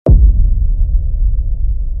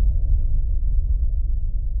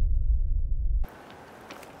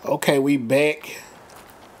Okay, we back.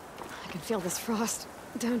 I can feel this frost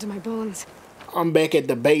down to my bones. I'm back at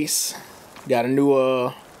the base. Got a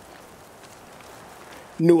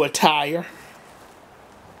new attire.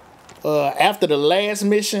 After the last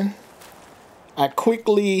mission, let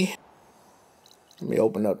me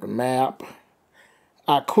open up the map.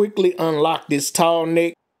 I quickly unlocked this tall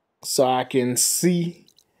neck so I can see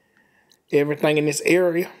everything in this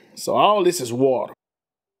area. So all this is water.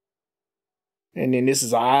 And then this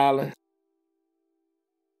is an island.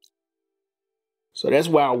 So that's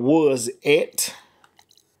where I was at.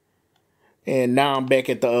 And now I'm back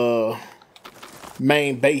at the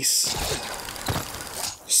main base.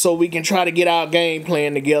 So we can try to get our game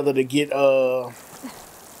plan together to get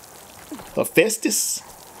Hephaestus.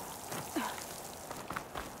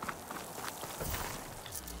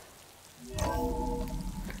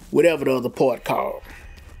 Whatever the other part called.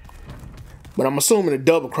 But I'm assuming a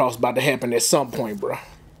double cross about to happen at some point, bro.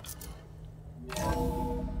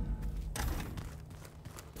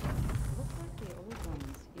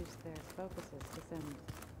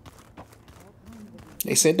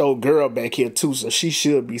 They sent the old girl back here too, so she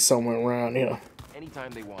should be somewhere around here.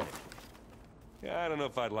 Anytime they want it. Yeah, I don't know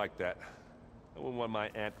if I'd like that. I wouldn't want my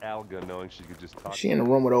Aunt Alga knowing she could just talk. She in the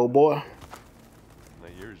room with the old boy. My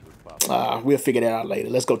ears would pop. We'll figure that out later.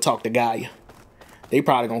 Let's go talk to Gaia. They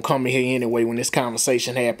probably gonna come in here anyway when this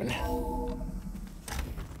conversation happen.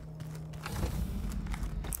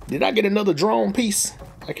 Did I get another drone piece?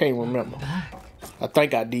 I can't remember. I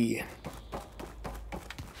think I did.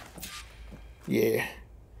 Yeah.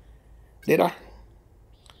 Did I?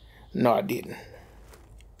 No, I didn't.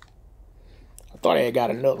 I thought I had got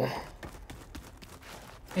another one.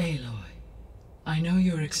 Aloy, I know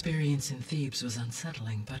your experience in Thebes was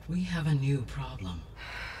unsettling, but we have a new problem.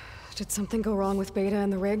 Did something go wrong with Beta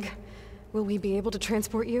and the rig? Will we be able to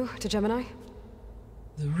transport you to Gemini?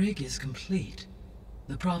 The rig is complete.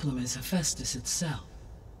 The problem is Hephaestus itself.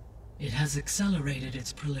 It has accelerated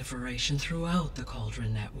its proliferation throughout the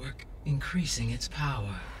Cauldron network, increasing its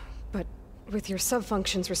power. But with your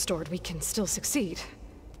sub-functions restored, we can still succeed,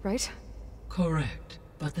 right? Correct.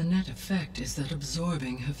 But the net effect is that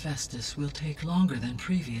absorbing Hephaestus will take longer than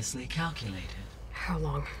previously calculated. How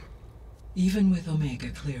long? Even with Omega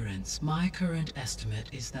clearance, my current estimate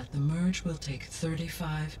is that the merge will take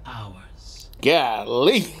 35 hours.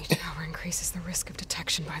 Golly! Each hour increases the risk of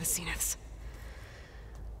detection by the Zeniths.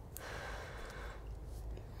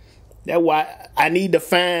 That's why I need to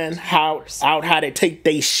find out how they take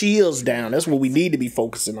their shields down. That's what we need to be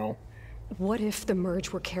focusing on. What if the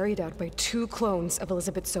merge were carried out by 2 clones of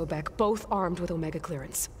Elizabeth Sobek, both armed with Omega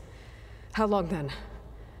clearance? How long then?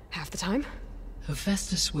 Half the time?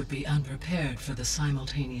 Hephaestus would be unprepared for the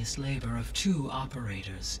simultaneous labor of 2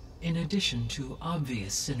 operators, in addition to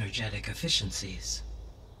obvious synergetic efficiencies.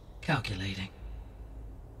 Calculating.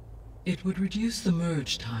 It would reduce the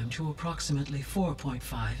merge time to approximately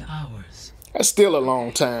 4.5 hours. That's still a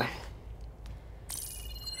long time.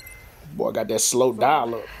 Boy, got that slow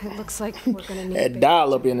dial up. It looks like we're gonna need that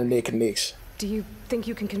dial up internet connection. Do you think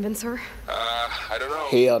you can convince her? I don't know.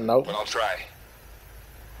 Hell no. But I'll try.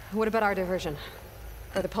 What about our diversion?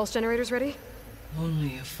 Are the pulse generators ready?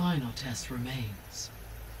 Only a final test remains.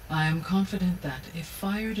 I am confident that if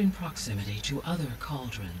fired in proximity to other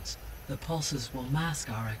cauldrons, the pulses will mask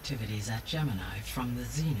our activities at Gemini from the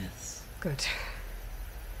Zeniths. Good.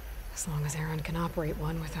 As long as Aaron can operate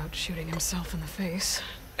one without shooting himself in the face.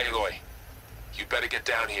 Aloy, you better get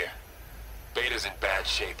down here. Beta's in bad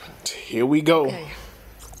shape. Here we go. Okay.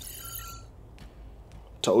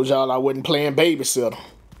 Told y'all I wasn't playing babysitter.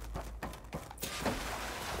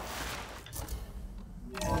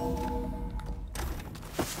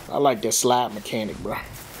 I like that slide mechanic, bro.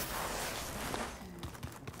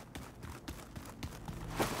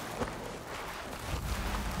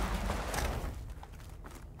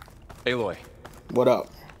 Aloy. What up?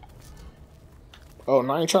 Oh,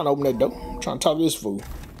 no, I ain't trying to open that door. I'm trying to talk to this fool.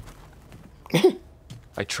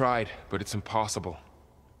 I tried, but it's impossible.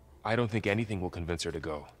 I don't think anything will convince her to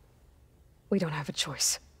go. We don't have a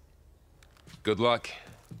choice. Good luck.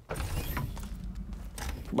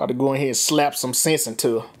 About to go in here and slap some sense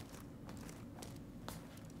into her.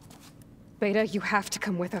 Beta, you have to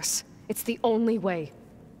come with us. It's the only way.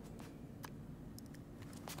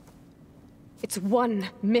 It's one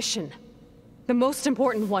mission. The most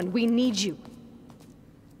important one. We need you.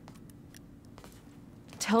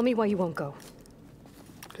 Tell me why you won't go.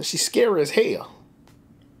 Cause she's scary as hell.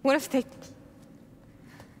 What if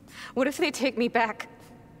they take me back?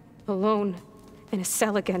 Alone, in a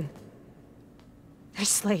cell again. Their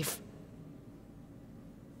slave.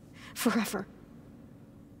 Forever.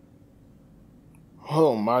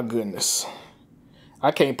 Oh my goodness.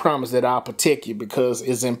 I can't promise that I'll protect you because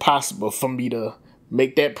it's impossible for me to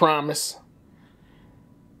make that promise.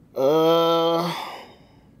 Look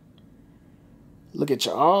at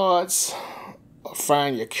your odds. Or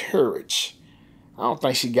find your courage. I don't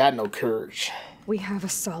think she got no courage. We have a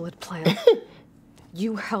solid plan.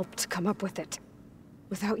 You helped come up with it.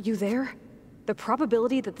 Without you there, the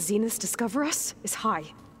probability that the Zeniths discover us is high.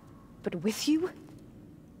 But with you,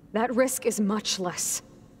 that risk is much less.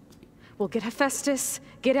 We'll get Hephaestus,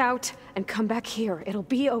 get out, and come back here. It'll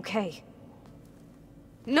be okay.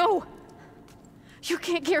 No! You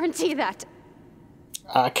can't guarantee that.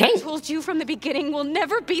 I can't. I told you from the beginning we'll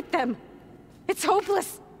never beat them. It's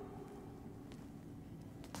hopeless.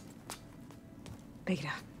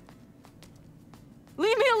 Beta.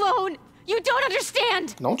 Leave me alone! You don't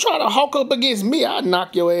understand! Don't try to hawk up against me. I'll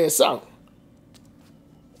knock your ass out.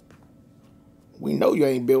 We know you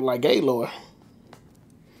ain't built like Aloy.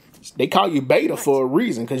 They call you Beta for a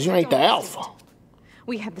reason, because you ain't the Alpha.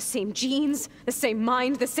 We have the same genes, the same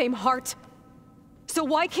mind, the same heart. So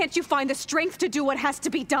why can't you find the strength to do what has to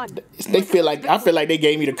be done? I feel like they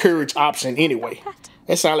gave me the courage option anyway.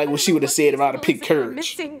 That sounds like what she would have said if I'd have picked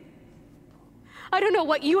courage. I don't know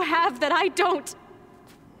what you have that I don't.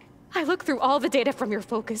 I looked through all the data from your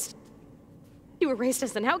focus. You were raised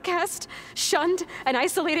as an outcast, shunned, and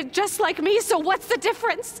isolated just like me, so what's the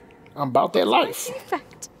difference? I'm about that life.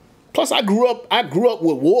 Plus, I grew up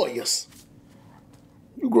with warriors.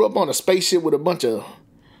 You grew up on a spaceship with a bunch of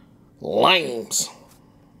lames.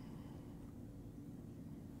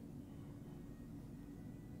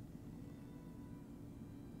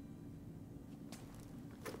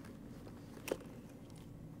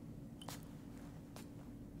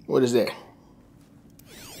 What is that?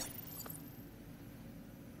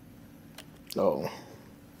 Oh,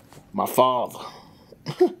 my father.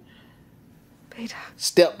 Beta.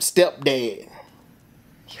 Stepdad.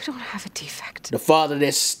 You don't have a defect. The father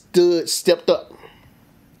that stepped up.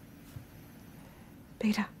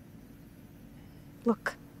 Beta.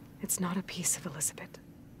 Look, it's not a piece of Elizabeth.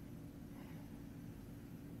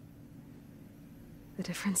 The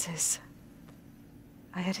difference is,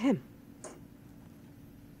 I had him.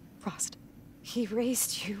 Frost. He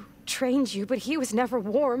raised you, trained you, but he was never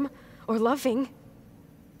warm or loving.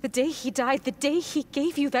 The day he died, the day he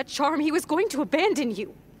gave you that charm, he was going to abandon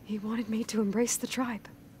you. He wanted me to embrace the tribe.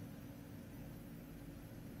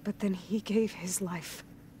 But then he gave his life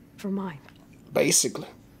for mine. Basically.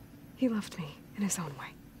 He loved me in his own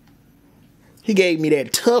way. He gave me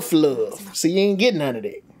that tough love. So you ain't getting none of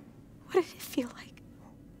that. What did it feel like?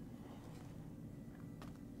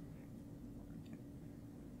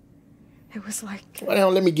 It was like... Well,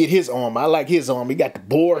 let me get his arm. I like his arm. He got the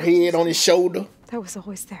boar head on his shoulder. That was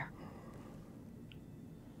always there.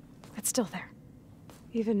 It's still there.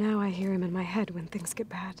 Even now I hear him in my head when things get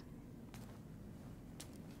bad.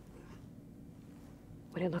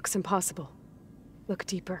 When it looks impossible, look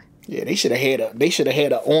deeper. Yeah, they should have had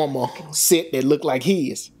a armor set that looked like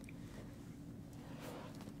his.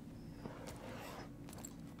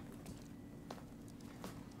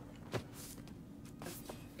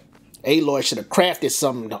 Aloy should have crafted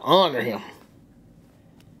something to honor him.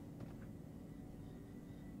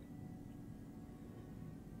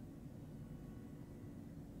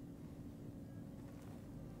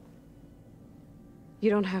 You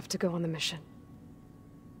don't have to go on the mission.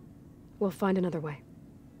 We'll find another way.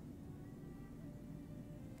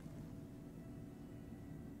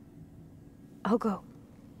 I'll go.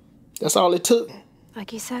 That's all it took.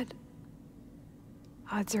 Like you said,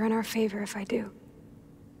 odds are in our favor if I do.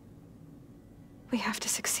 We have to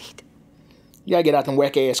succeed. You gotta get out them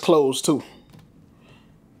whack-ass clothes, too.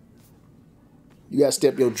 You gotta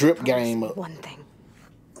step your drip game up. One thing.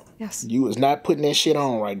 Yes. You is not putting that shit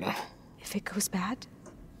on right now. If it goes bad...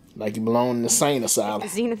 Like you belong in the sane asylum.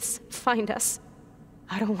 If the Zeniths find us,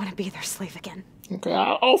 I don't want to be their slave again. Okay,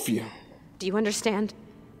 I'll offer you. Do you understand?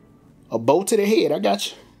 A bow to the head, I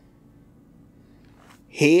got you.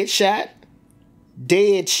 Headshot,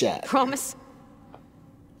 dead shot. Promise?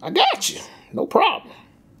 I got you. No problem.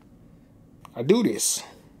 I do this.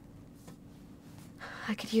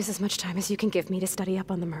 I could use as much time as you can give me to study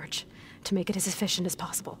up on the merge, to make it as efficient as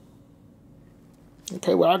possible.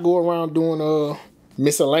 Okay, well, I go around doing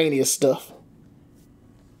miscellaneous stuff.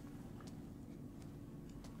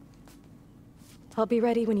 I'll be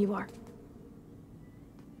ready when you are.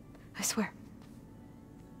 I swear.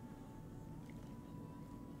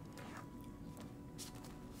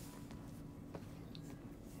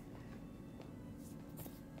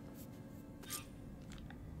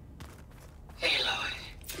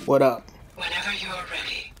 Aloy. What up? Whenever you're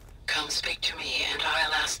ready, come speak to me and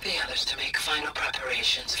final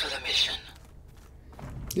preparations for the mission.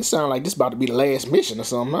 This sounds like this about to be the last mission or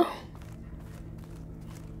something, huh?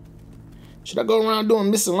 Should I go around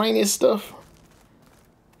doing miscellaneous stuff?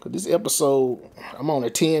 Cause this episode, I'm only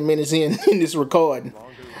 10 minutes in this recording.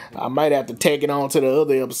 I might have to tag it on to the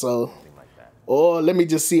other episode. Or let me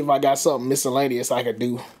just see if I got something miscellaneous I could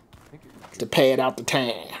do to pad out the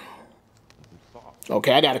time.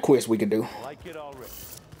 Okay, I got a quest we can do.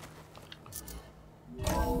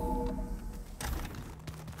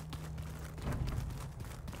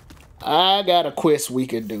 I got a quest we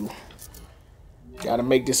could do. Gotta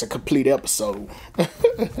make this a complete episode.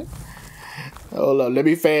 Hold up, let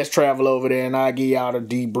me fast travel over there and I'll give y'all a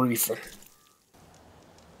debriefing.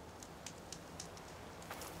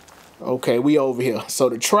 Okay, we over here. So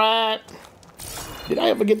the tribe. Did I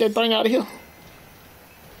ever get that thing out of here?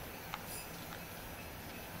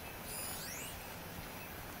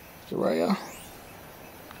 Is it right here?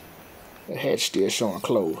 The hatch still showing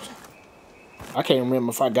closed. I can't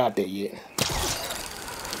remember if I got that yet.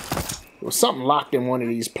 There was something locked in one of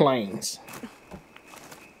these planes.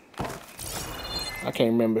 I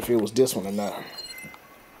can't remember if it was this one or not.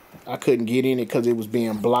 I couldn't get in it because it was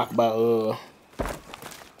being blocked by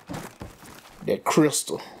that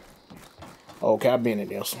crystal. Okay, I've been in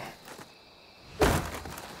this one.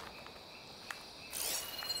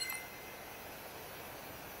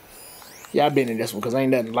 Yeah, I've been in this one because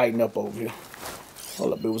ain't nothing lighting up over here.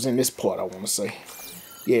 Hold up, it was in this part I want to say.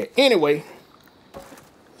 Yeah, anyway.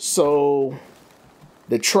 So,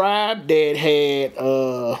 the tribe that had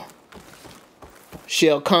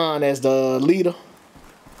Shao Kahn as the leader.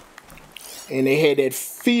 And they had that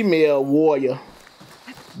female warrior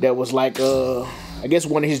that was like, I guess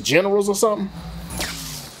one of his generals or something.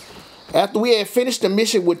 After we had finished the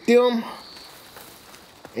mission with them,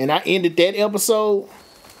 and I ended that episode,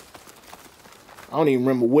 I don't even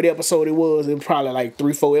remember what episode it was. It was probably like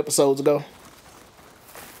 3-4 episodes ago.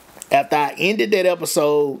 After I ended that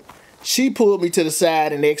episode, she pulled me to the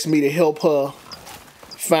side and asked me to help her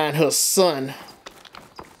find her son,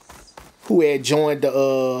 who had joined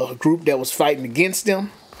the group that was fighting against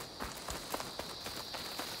them.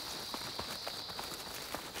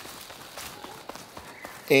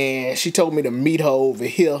 And she told me to meet her over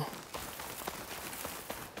here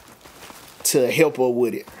to help her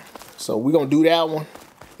with it. So we're going to do that one.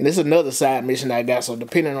 And this is another side mission I got. So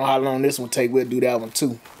depending on how long this one take, we'll do that one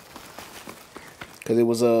too. Because it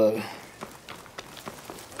was a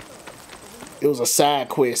side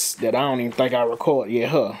quest that I don't even think I recorded. Yeah,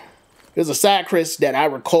 her. It was a side quest that I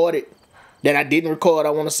recorded, that I didn't record, I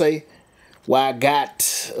want to say, where I got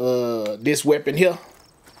this weapon here.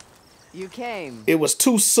 You came. It was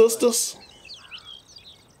two sisters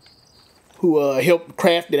who helped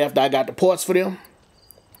craft it after I got the parts for them.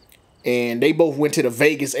 And they both went to the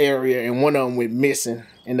Vegas area, and one of them went missing,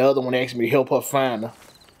 and the other one asked me to help her find her.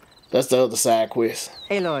 That's the other side quest.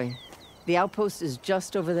 Aloy, the outpost is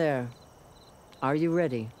just over there. Are you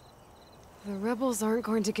ready? The rebels aren't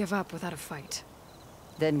going to give up without a fight.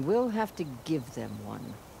 Then we'll have to give them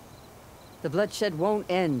one. The bloodshed won't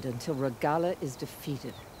end until Regala is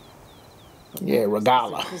defeated. Yeah,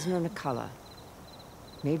 Regala. Prisoner Nakala.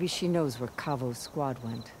 Maybe she knows where Kavo's squad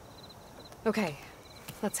went. Okay,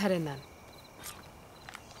 let's head in then.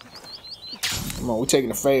 Come on, we're taking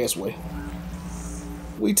the fast way.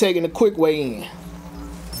 We taking the quick way in.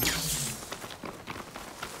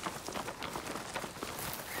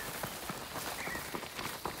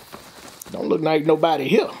 Don't look like nobody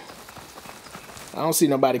here. I don't see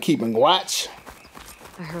nobody keeping watch.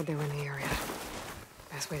 I heard they were in the area.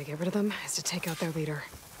 Best way to get rid of them is to take out their leader.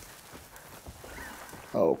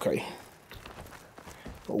 Okay.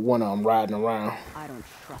 But one of them riding around. I don't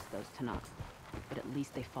trust those Tanaks, but at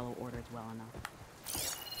least they follow orders well enough.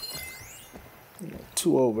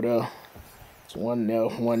 Two over there. It's one there,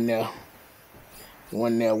 one there.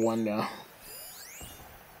 One there, one there.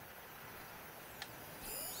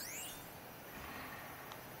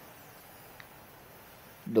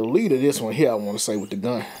 The leader, this one here, I want to say, with the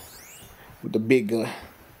gun. With the big gun.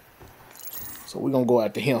 So we're going to go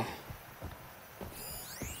after him.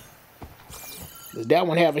 Does that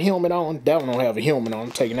one have a helmet on? That one don't have a helmet on.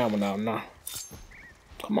 I'm taking that one out now.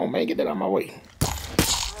 Come on, man. Get that out of my way.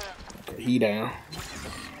 Okay, he down.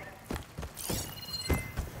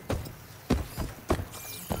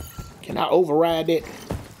 Can I override that?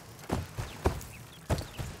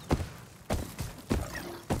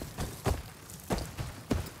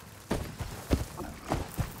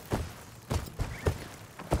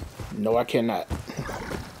 No, I cannot.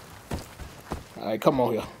 Alright, come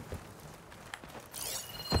on here.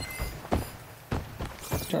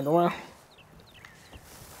 Turn around.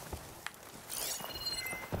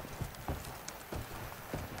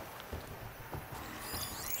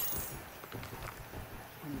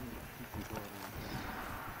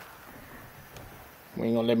 We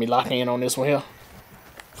ain't gonna let me lock in on this one here.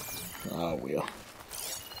 Oh, well.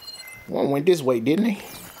 One went this way, didn't he?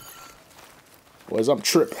 Or is I'm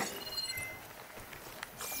tripping?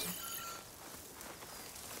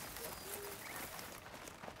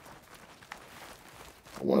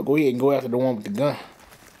 I want to go ahead and go after the one with the gun.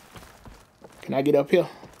 Can I get up here?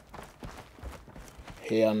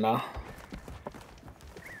 Hell no.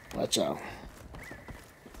 Watch out.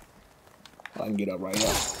 I can get up right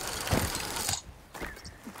here.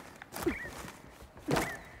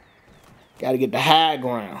 Gotta get the high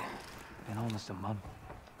ground. Been almost a month.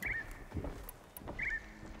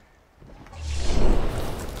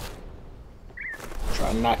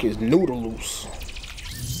 Try to knock his noodle loose.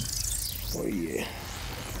 Oh yeah.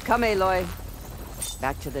 Come, Aloy.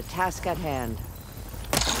 Back to the task at hand.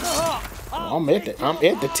 I'm at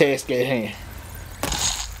the task at hand.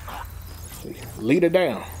 Lead her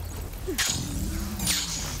down.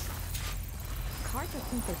 Carja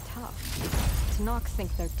think they're tough. Tanakh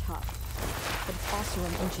think they're tough. But it's also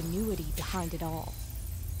an ingenuity behind it all.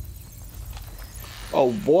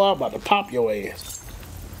 Oh boy, I'm about to pop your ass.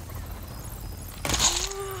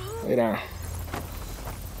 Lay down.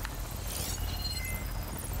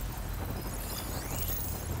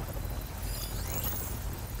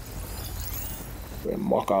 Go ahead and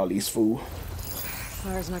mark all these fools.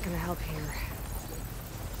 Fire's not gonna help here.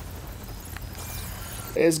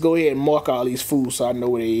 Let's go ahead and mark all these fools so I know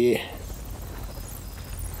where they at.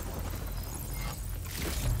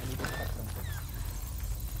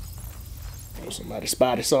 Oh, somebody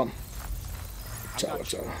spotted something.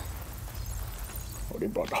 Watch out. Oh, they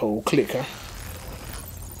brought the whole clique, huh?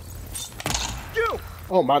 You!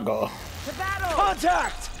 Oh my god. To battle!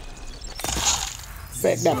 Contact!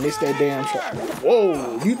 Fact, I missed that damn shot.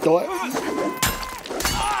 Whoa, you thought.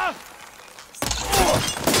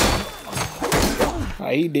 Ah,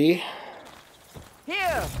 he did.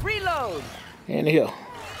 Here, reload. And here.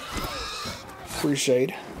 Appreciate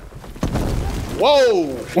it.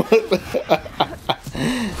 Whoa!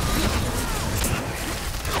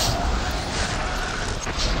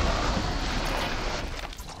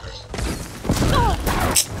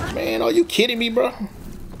 Man, are you kidding me, bro?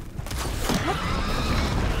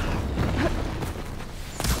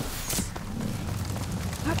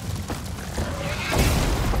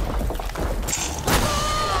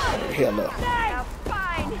 Hell no.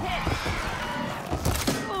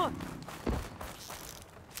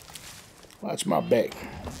 Watch my back.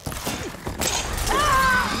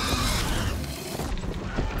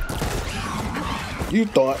 You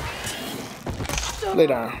thought. Lay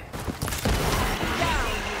down.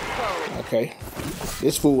 Okay.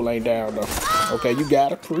 This fool ain't down though. Okay, you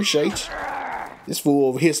got it. Appreciate you. This fool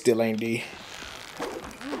over here still ain't dead.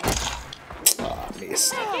 Ah, I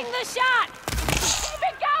missed. Taking the shot! Keep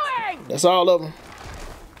it going! That's all of them.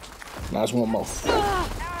 Now there's one more.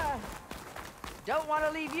 Don't want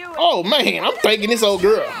to leave you. Oh man, I'm thinking this old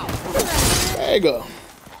girl. There you go.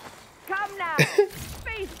 Come now.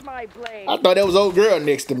 Face my blade. I thought that was old girl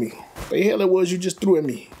next to me. The hell it was you just threw at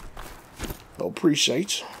me. Oh,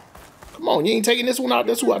 appreciate you. Come on, you ain't taking this one out.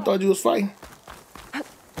 That's who I thought you was fighting.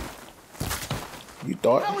 You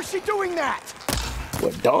thought? How is she doing that?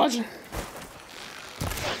 What, dodging?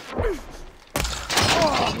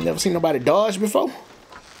 Never seen nobody dodge before?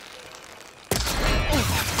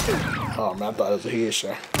 Oh man, I thought it was a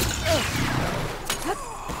headshot.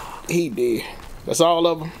 He did. That's all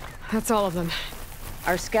of them? That's all of them.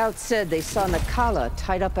 Our scouts said they saw Nakala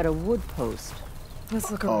tied up at a wood post.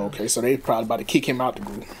 Let's look Oh, around. okay, so they probably about to kick him out the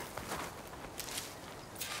group.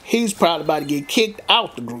 He's probably about to get kicked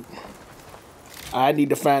out the group. I need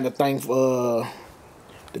to find the thing for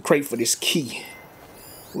the crate for this key.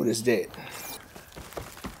 What is that?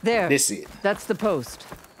 There. This it. That's the post.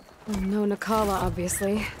 No Nakala,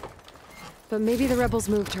 obviously. But maybe the rebels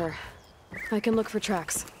moved her. I can look for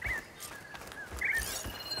tracks.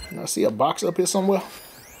 Can I see a box up here somewhere?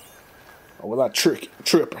 Or was I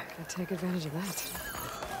tripping? I'll take advantage of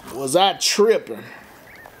that. Was I tripping?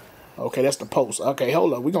 Okay, that's the post. Okay,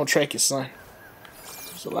 hold up. We're going to track your son.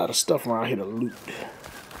 There's a lot of stuff around here to loot.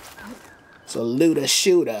 It's a looter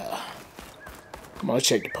shooter. Come on, let's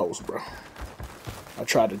check the post, bro. I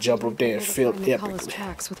tried to jump up there and failed Nakala's epically.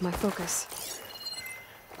 tracks with my focus.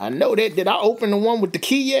 I know that. Did I open the one with the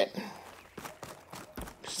key yet?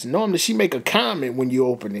 Normally she make a comment when you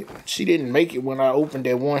open it. She didn't make it when I opened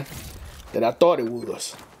that one that I thought it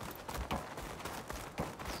was.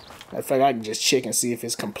 In fact, I can just check and see if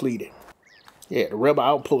it's completed. Yeah, the rebel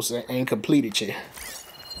outpost ain't completed yet.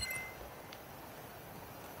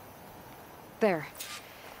 There.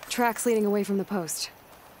 Tracks leading away from the post.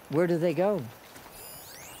 Where do they go?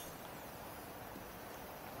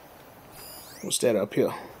 What's that up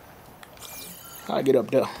here? I get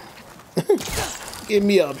up there. Get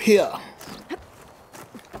me up here.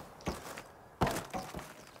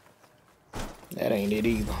 That ain't it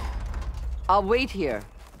either. I'll wait here.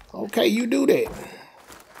 Okay, you do that.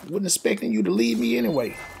 Wasn't expecting you to leave me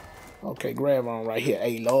anyway. Okay, grab on right here.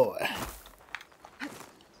 Hey, Lord.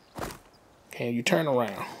 Can you turn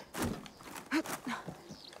around?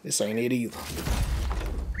 This ain't it either.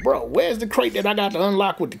 Bro, where's the crate that I got to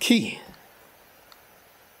unlock with the key?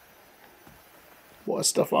 Boy,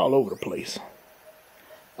 stuff all over the place.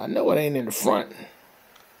 I know it ain't in the front.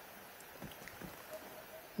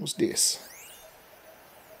 What's this?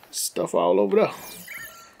 Stuff all over there.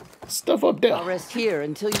 Stuff up there. I'll rest here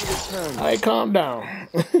until you return. All right, calm down.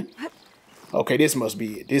 Okay, this must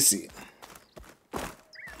be it. This is it.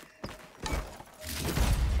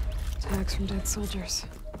 Tags from dead soldiers.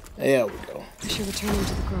 There we go. I should return them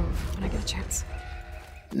to the grove when I get a chance.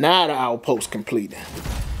 Now the outpost completed.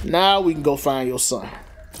 Now we can go find your son.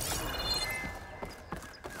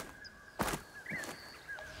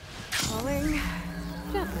 Falling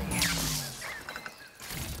gently.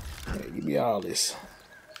 Hey, give me all this.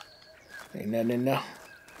 Ain't nothing in there.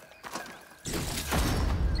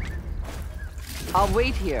 I'll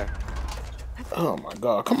wait here. Oh my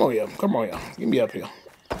God! Come on here! Come on here! Get me up here!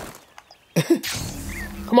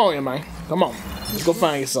 Come on here, man! Come on! Let's go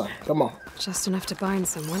find your son. Come on! Just enough to bind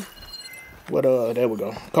someone. What? There we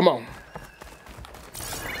go. Come on!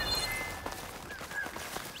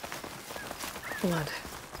 Blood.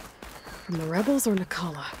 From the rebels or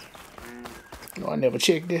Nakala? No, I never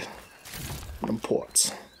checked this. Them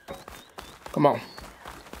ports. Come on.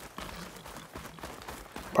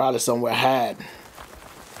 Probably somewhere hiding.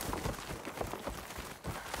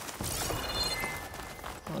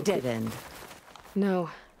 Dead end. No.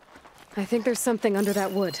 I think there's something under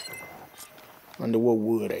that wood. Under what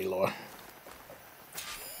wood, Aloy?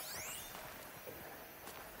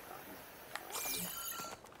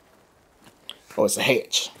 Oh, it's a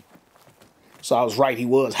hatch. So I was right, he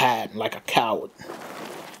was hiding like a coward.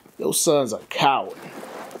 Your son's a coward.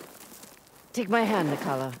 Take my hand,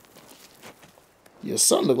 Nakala. Your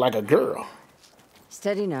son looked like a girl.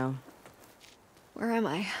 Steady now. Where am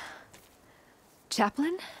I?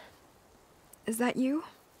 Chaplain? Is that you?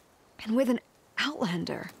 And with an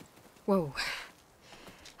outlander. Whoa.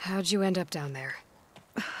 How'd you end up down there?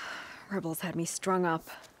 Rebels had me strung up.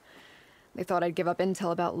 They thought I'd give up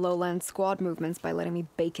intel about lowland squad movements by letting me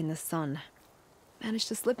bake in the sun. Managed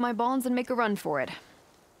to slip my bonds and make a run for it.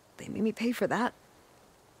 They made me pay for that.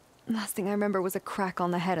 Last thing I remember was a crack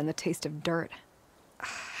on the head and the taste of dirt.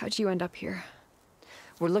 How'd you end up here?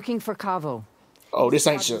 We're looking for Cavo. Oh, this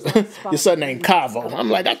ain't your son named Cavo. I'm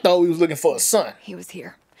like, I thought we was looking for a son. He was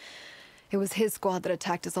here. It was his squad that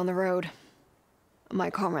attacked us on the road. My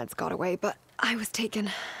comrades got away, but I was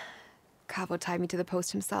taken. Cavo tied me to the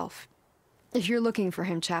post himself. If you're looking for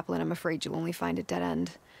him, Chaplain, I'm afraid you'll only find a dead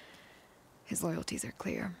end. His loyalties are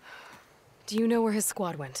clear. Do you know where his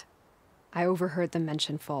squad went? I overheard them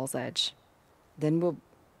mention Fall's Edge. Then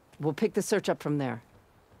we'll pick the search up from there.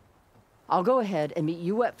 I'll go ahead and meet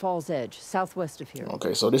you at Fall's Edge, southwest of here.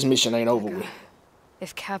 Okay, so this mission ain't over with.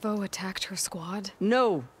 If Cavo attacked her squad?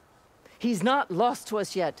 No. He's not lost to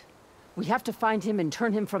us yet. We have to find him and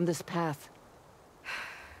turn him from this path.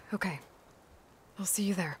 Okay. I'll see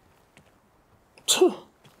you there.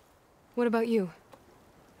 What about you?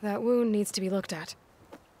 That wound needs to be looked at.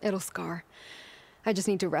 It'll scar. I just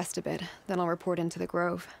need to rest a bit, then I'll report into the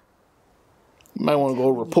Grove. You might want to go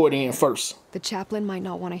report in first. The chaplain might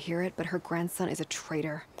not want to hear it, but her grandson is a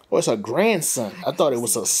traitor. Oh, it's her grandson. I thought it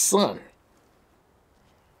was her son.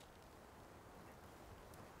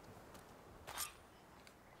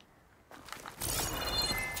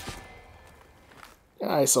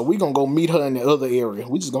 Alright, so we're going to go meet her in the other area.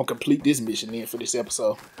 We're just going to complete this mission then for this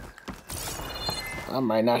episode. I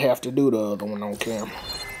might not have to do the other one on camera.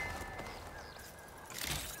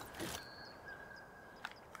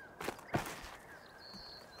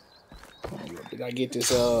 Did I get this,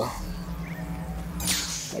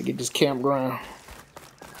 campground?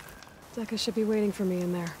 Decca should be waiting for me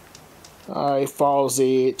in there. Alright, Fall's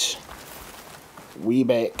Edge. We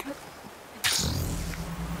back.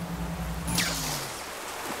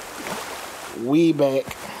 We back.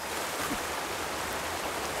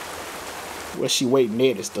 Where's she waiting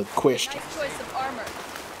at is the question. Nice choice of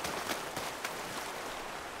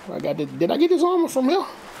armor. Did I get this armor from here?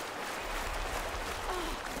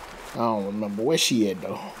 I don't remember. Where's she at,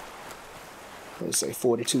 though? Let's say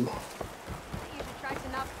 42. You should try to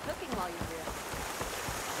not cooking while you're here.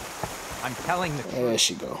 I'm telling the There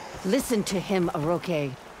she go. Listen to him,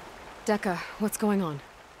 Aroke. Decca, what's going on?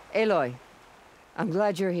 Aloy, I'm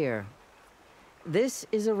glad you're here. This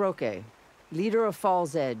is Aroke, leader of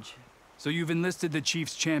Fall's Edge. So you've enlisted the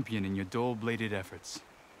Chief's champion in your dull-bladed efforts.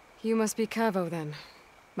 You must be Cavo, then.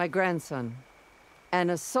 My grandson.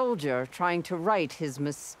 And a soldier trying to right his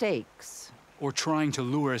mistakes. Or trying to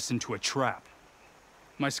lure us into a trap.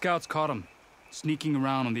 My scouts caught him, sneaking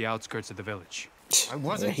around on the outskirts of the village.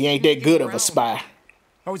 He ain't that good of a spy.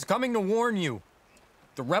 I was coming to warn you.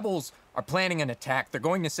 The rebels are planning an attack. They're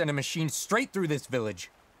going to send a machine straight through this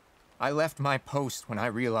village. I left my post when I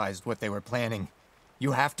realized what they were planning.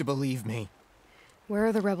 You have to believe me. Where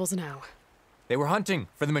are the rebels now? They were hunting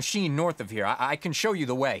for the machine north of here. I can show you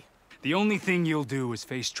the way. The only thing you'll do is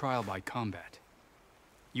face trial by combat.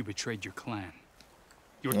 You betrayed your clan.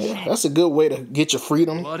 Your chief. That's a good way to get your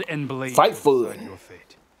freedom. Blood and blade. Fight for it. Your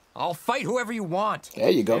fate. I'll fight whoever you want. There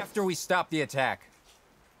you go. After we stop the attack.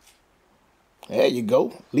 There you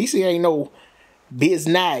go. At least he ain't no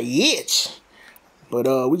business itch.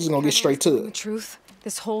 But we just gonna get straight to The it. truth,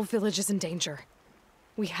 this whole village is in danger.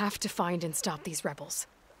 We have to find and stop these rebels.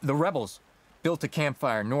 The rebels built a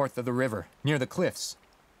campfire north of the river, near the cliffs.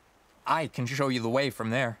 I can show you the way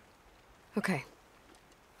from there. Okay.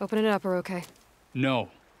 Open it up, Aroke. No.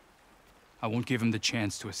 I won't give him the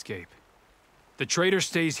chance to escape. The traitor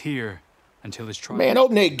stays here until his trial. Man,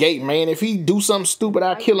 open that gate, man. If he do something stupid,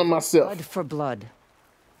 I'll kill him myself. Blood for blood.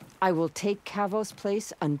 I will take Cavo's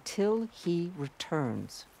place until he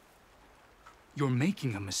returns. You're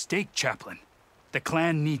making a mistake, Chaplain. The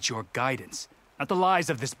clan needs your guidance, not the lies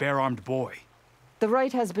of this bare-armed boy. The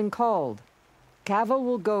right has been called. Cavo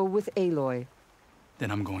will go with Aloy.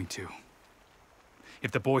 Then I'm going to.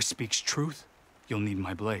 If the boy speaks truth, you'll need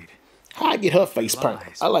my blade. I get her face paint.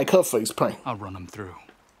 I like her face paint. I'll run him through.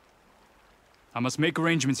 I must make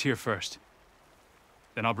arrangements here first.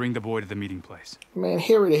 Then I'll bring the boy to the meeting place. Man,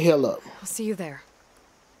 hurry the hell up. I'll see you there.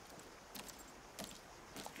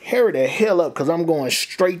 Hurry the hell up, because I'm going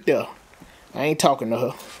straight there. I ain't talking to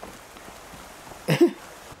her.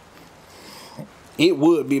 It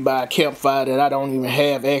would be by a campfire that I don't even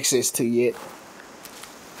have access to yet.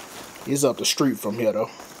 It's up the street from here, though.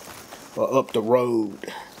 Or up the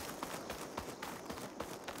road.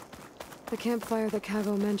 The campfire that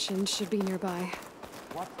Cavo mentioned should be nearby.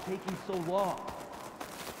 What's taking so long?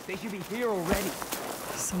 They should be here already.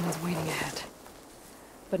 Someone's waiting ahead.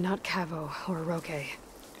 But not Cavo or Aroke.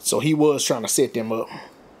 So he was trying to set them up.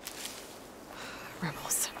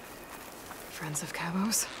 Rebels. Friends of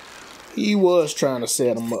Cavo's? He was trying to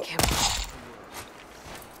set them up.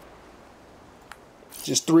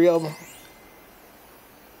 Just 3 of them.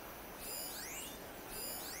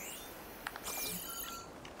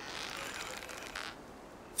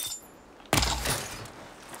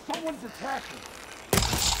 Someone's attacking.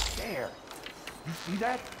 There. You see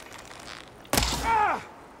that? Ah!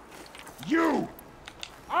 You!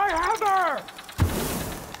 I have her!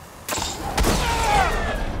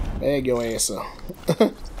 Bag your ass up.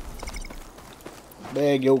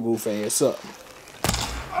 Bag your goof ass up.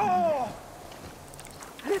 Oh!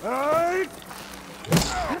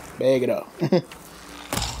 Bag it up.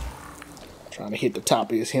 Trying to hit the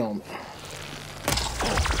top of his helmet.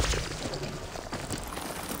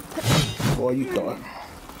 Boy, you thought.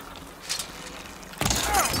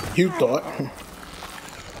 You thought.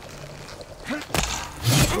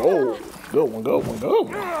 Whoa. Good one, good one, good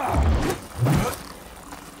one.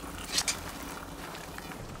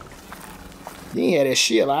 You ain't had that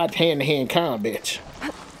shield. I'd hand-to-hand combat.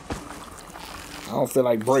 I don't feel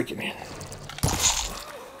like breaking it.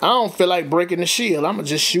 I don't feel like breaking the shield. I'ma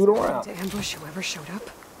just shoot around. To ambush whoever showed up?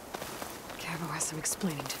 Cavo has some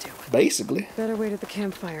explaining to do. Basically. Better wait at the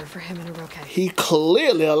campfire for him and Aroke. He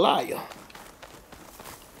clearly a liar.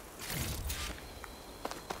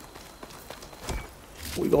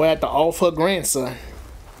 We go after off her grandson.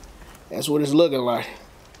 That's what it's looking like.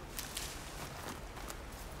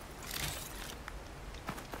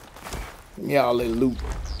 Give me all that loot.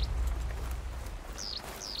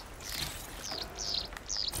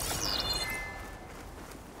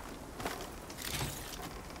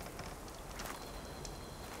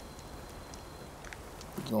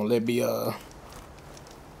 Gonna let me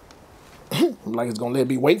like it's gonna let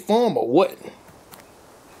me wait for him or what?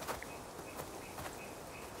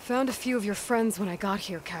 Found a few of your friends when I got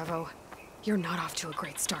here, Cavo. You're not off to a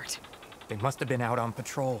great start. They must have been out on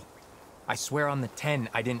patrol. I swear on the 10,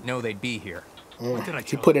 I didn't know they'd be here. What did I He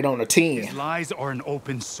tell put you? it on the 10. His lies are an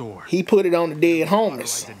open sore. He put it on the dead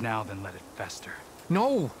homeless. Realize it now, then let it fester.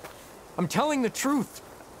 No! I'm telling the truth.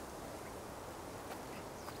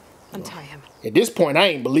 Untie him. At this point, I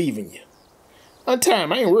ain't believing you. Untie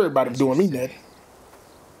him. I ain't worried about him doing me nothing.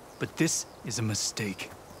 But this is a mistake.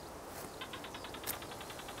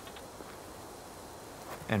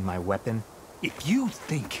 And my weapon? If you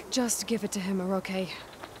think... Just give it to him, okay?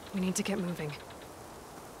 We need to get moving.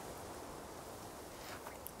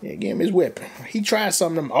 Yeah, give him his weapon. He tried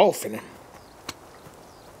something of them off in him.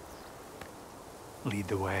 Lead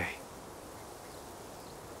the way.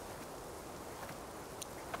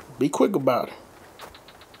 Be quick about it.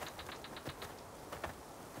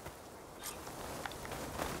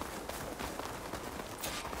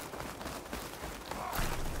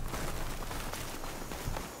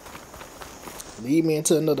 Lead me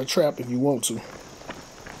into another trap if you want to.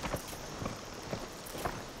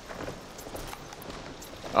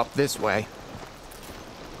 Up this way.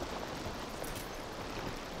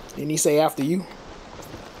 Didn't he say after you?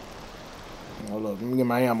 Hold up, let me get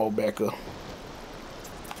my ammo back up.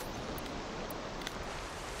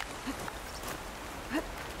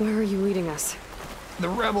 Where are you leading us? The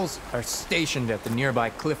rebels are stationed at the nearby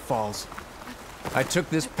cliff falls. I took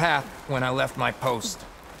this path when I left my post.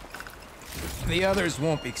 The others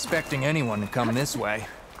won't be expecting anyone to come this way.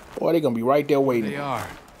 Boy, they're gonna be right there waiting. They are,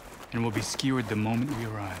 and will be skewered the moment we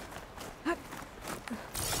arrive.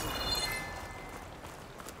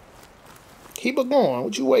 Keep it going.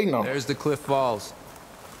 What you waiting on? There's the cliff falls.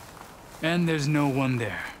 And there's no one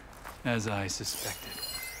there, as I suspected.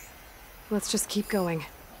 Let's just keep going.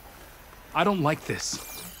 I don't like this.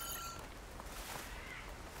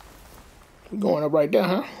 We going up right there,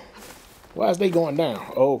 huh? Why is they going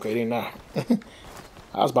down? Oh, okay, they not.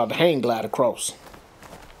 I was about to hang glide across.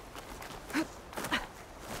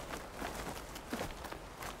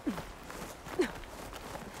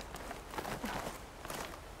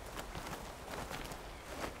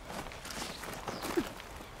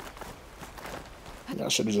 I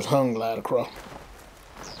should have just hung glide across.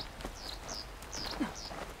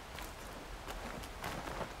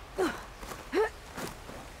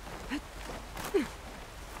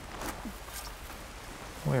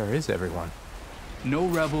 Where is everyone? No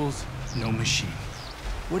rebels, no machine.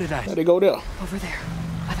 What did I... How'd they go there? Over there,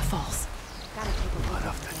 by the falls. Blood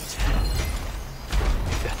of the dead.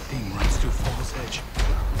 If that thing runs through Fall's Edge,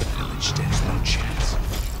 the village stands no chance.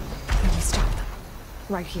 Then we stop them.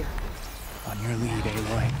 Right here. On your lead,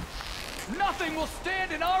 Aloy. Nothing will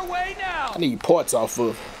stand in our way now! I need parts off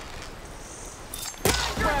of.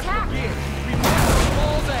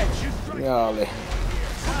 Y'all,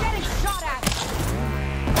 Getting shot at!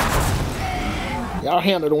 y'all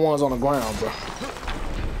handle the ones on the ground, bro.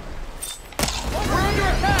 We're under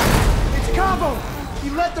attack! It's Cabo! He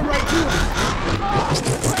led them right to us!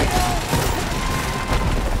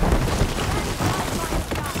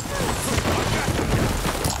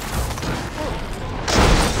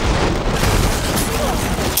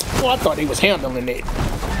 Oh, I thought he was handling it.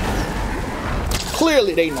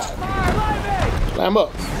 Clearly they not. Climb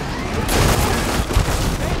up.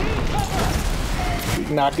 We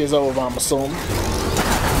can knock this over, I'm assuming.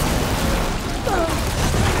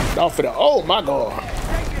 Off of the... Oh my god.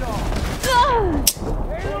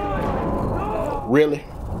 Really?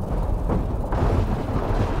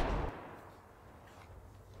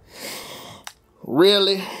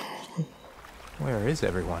 Really? Where is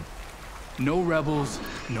everyone? No rebels,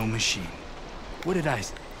 no machine. What did I...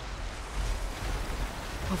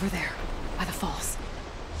 Over there, by the falls.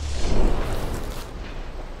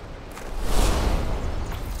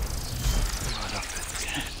 Blood of the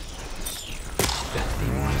dead. That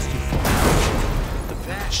thing runs too far. The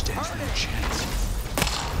village stands no chance.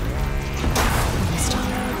 We stop.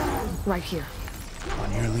 Right here. On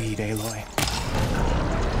your lead, Aloy.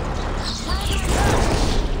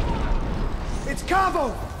 It's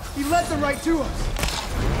Cabo! He led them right to us!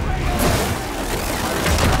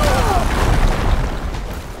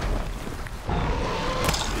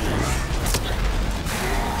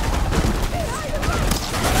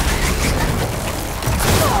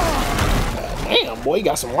 Damn, boy, he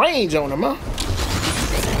got some range on him, huh?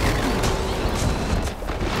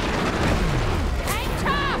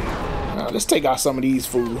 Now, let's take out some of these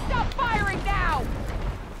fools. Stop firing now!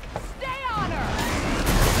 Stay on her!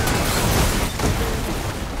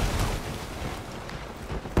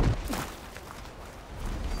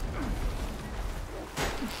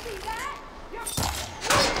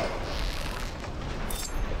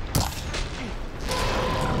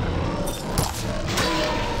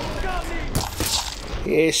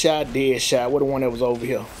 Headshot, dead shot. What the one that was over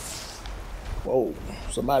here? Whoa,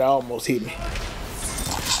 somebody almost hit me.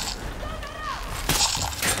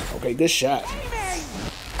 Okay, good shot.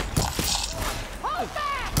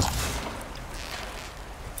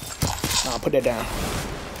 Nah, put that down.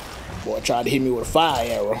 Boy tried to hit me with a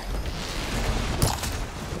fire arrow.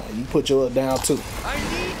 Nah, you put yours down too. I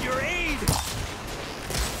need your aid!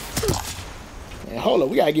 And hold up,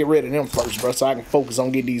 we gotta get rid of them first, bro, so I can focus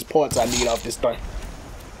on getting these parts I need off this thing.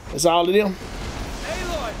 That's all of them?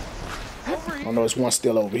 Oh no, there's one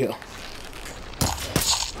still over here.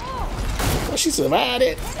 Oh, she survived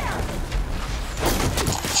it.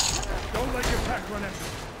 Don't let your pack run empty.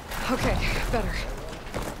 Okay, better.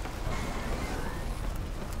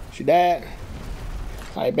 She died.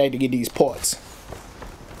 Alright, back to get these parts.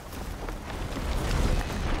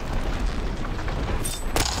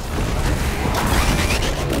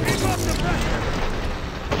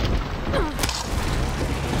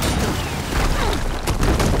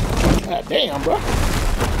 God damn, bro.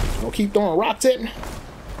 Gonna keep throwing rocks at me.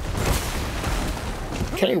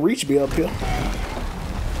 Can't reach me up here.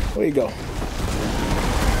 Where you go?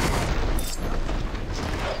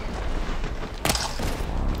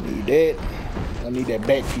 Need that. I need that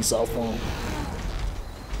back piece off on.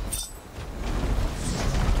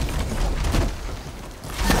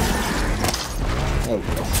 There we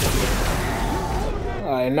go.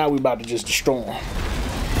 Alright, now we about to just destroy him.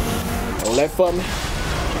 Hold that for me.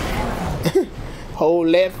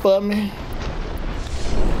 Hold that for me.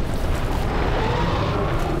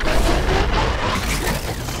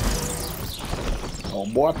 Oh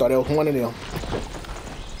boy, I thought that was one of them.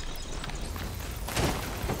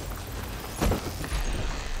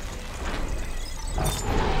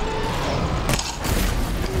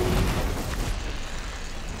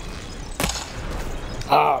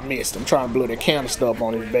 Ah, I missed. I'm trying to blow that canister up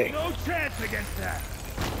on his back. No chance against that.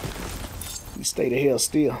 He stay the hell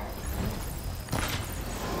still.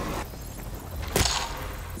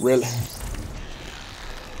 Really?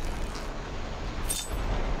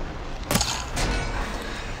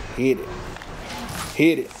 Hit it.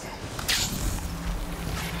 Hit it.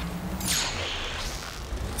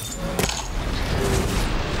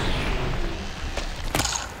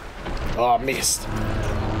 Oh, I missed.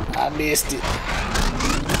 I missed it.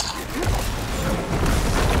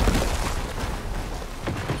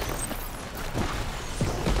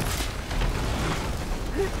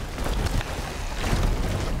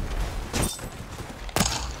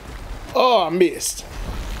 Oh, I missed.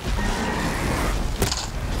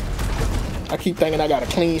 I keep thinking I got a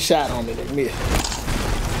clean shot on it and miss.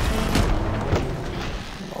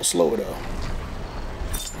 I'll slow it up.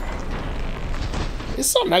 It's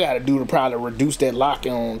something I gotta do to probably reduce that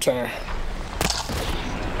lock-on turn.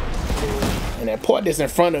 And that part that's in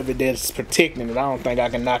front of it that's protecting it, I don't think I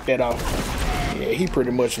can knock that off. Yeah, he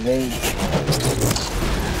pretty much wounded.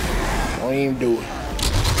 Don't even do it.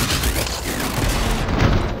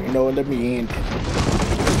 You know what, let me end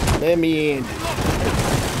it. Let me end it.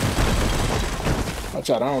 Watch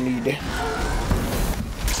out, I don't need that.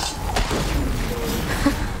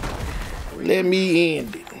 Let me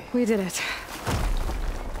end it. We did it.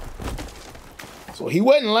 So he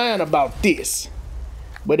wasn't lying about this.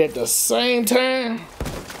 But at the same time,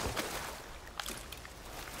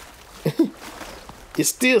 it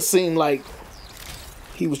still seemed like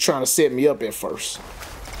he was trying to set me up at first.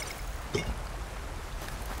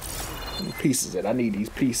 Pieces that I need these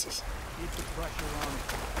pieces. Keep the pressure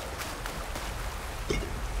on.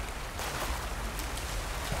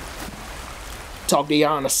 Talk to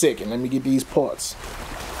y'all in a second. Let me get these parts.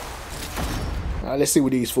 Alright, let's see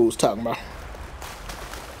what these fools talking about.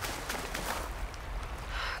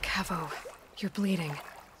 Cavo, you're bleeding.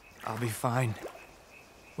 I'll be fine.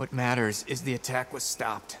 What matters is the attack was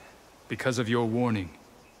stopped. Because of your warning,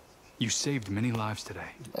 you saved many lives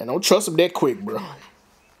today. Man, don't trust him that quick, bro. Come on.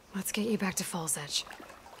 Let's get you back to Falls Edge.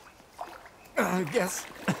 I guess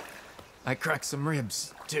I cracked some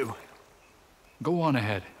ribs, too. Go on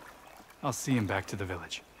ahead. I'll see him back to the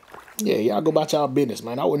village. Yeah, y'all go about y'all business,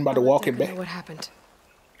 man. I wasn't about to walk him back. What happened?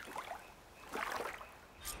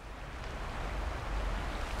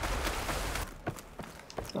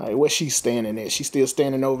 Alright, where's she standing at? She still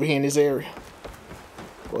standing over here in this area?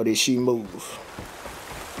 Or did she move?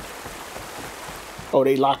 Oh,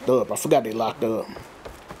 they locked up. I forgot they locked up.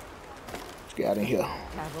 Let's get out in here.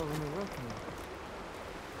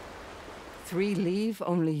 Three leave,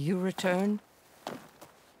 only you return?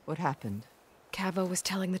 What happened? Cavo was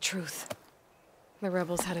telling the truth. The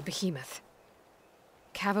rebels had a behemoth.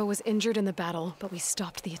 Cavo was injured in the battle, but we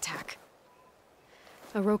stopped the attack.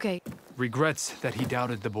 Aroke regrets that he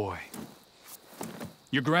doubted the boy.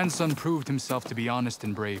 Your grandson proved himself to be honest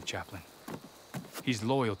and brave, Chaplain. He's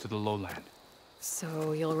loyal to the lowland.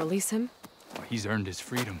 So you'll release him? He's earned his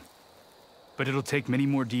freedom. But it'll take many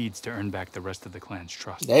more deeds to earn back the rest of the clan's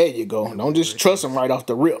trust. There you go. Don't just trust him right off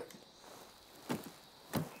the rip.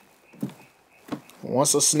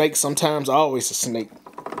 Once a snake, sometimes always a snake.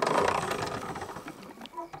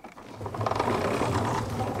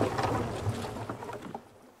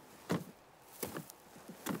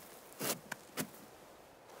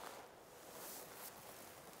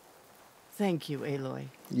 Thank you, Aloy.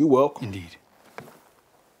 You welcome. Indeed.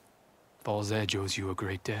 Falls Edge owes you a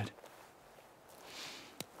great debt.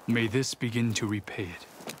 May this begin to repay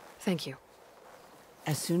it. Thank you.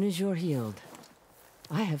 As soon as you're healed,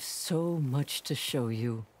 I have so much to show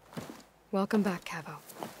you. Welcome back, Cavo.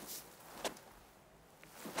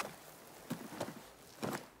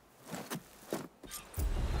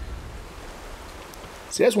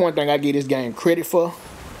 See, that's one thing I give this game credit for.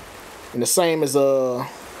 And the same as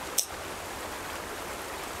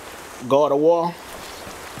God of War.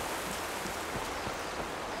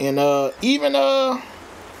 And even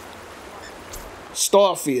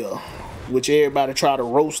Starfield, which everybody try to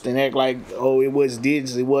roast and act like, oh, it was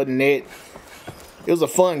this, it wasn't that. It was a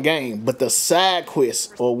fun game, but the side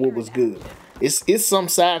quests are what was good. It's some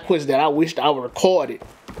side quests that I wished I recorded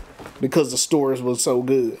because the stories were so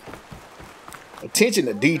good. Attention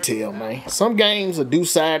to detail, man. Some games will do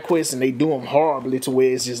side quests and they do them horribly to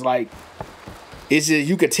where it's just like, it's just,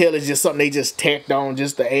 you could tell it's just something they just tacked on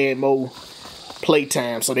just to add more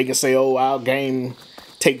playtime so they can say, oh, our game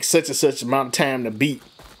takes such and such amount of time to beat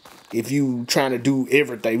if you trying to do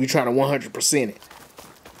everything. We trying to 100% it.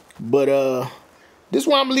 But this is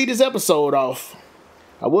why I'm gonna leave this episode off.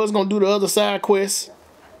 I was gonna do the other side quests.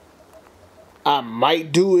 I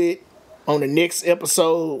might do it on the next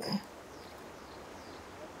episode.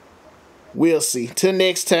 We'll see. Till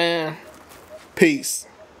next time, peace.